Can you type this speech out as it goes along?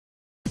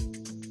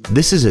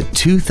This is a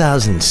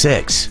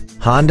 2006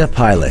 Honda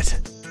Pilot.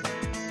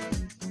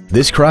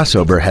 This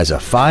crossover has a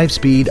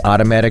 5-speed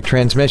automatic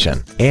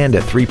transmission and a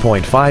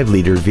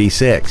 3.5-liter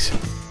V6.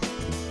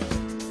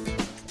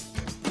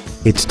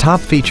 Its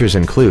top features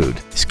include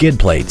skid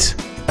plates,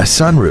 a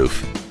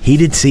sunroof,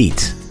 heated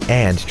seats,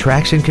 and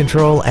traction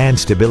control and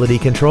stability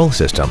control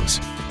systems.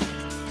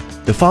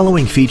 The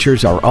following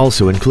features are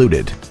also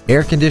included: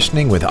 air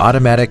conditioning with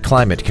automatic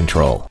climate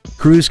control,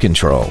 cruise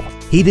control,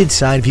 heated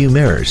side view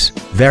mirrors,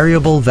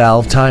 variable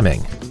valve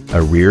timing,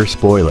 a rear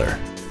spoiler,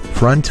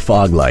 front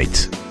fog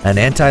lights, an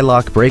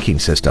anti-lock braking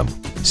system,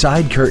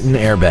 side curtain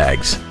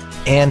airbags,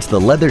 and the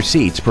leather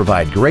seats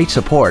provide great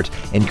support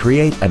and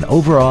create an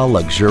overall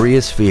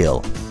luxurious feel.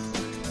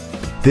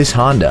 This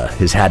Honda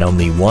has had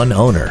only one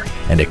owner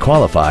and it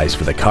qualifies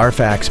for the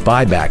Carfax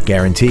buyback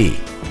guarantee.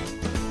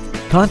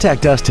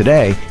 Contact us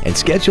today and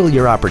schedule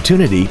your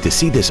opportunity to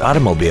see this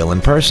automobile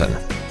in person.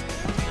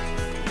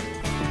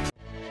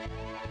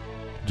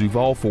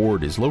 Duval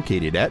Ford is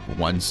located at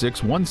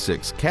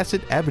 1616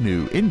 Cassat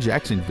Avenue in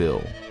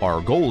Jacksonville.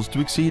 Our goal is to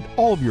exceed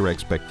all of your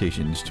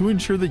expectations to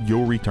ensure that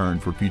you'll return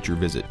for future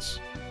visits.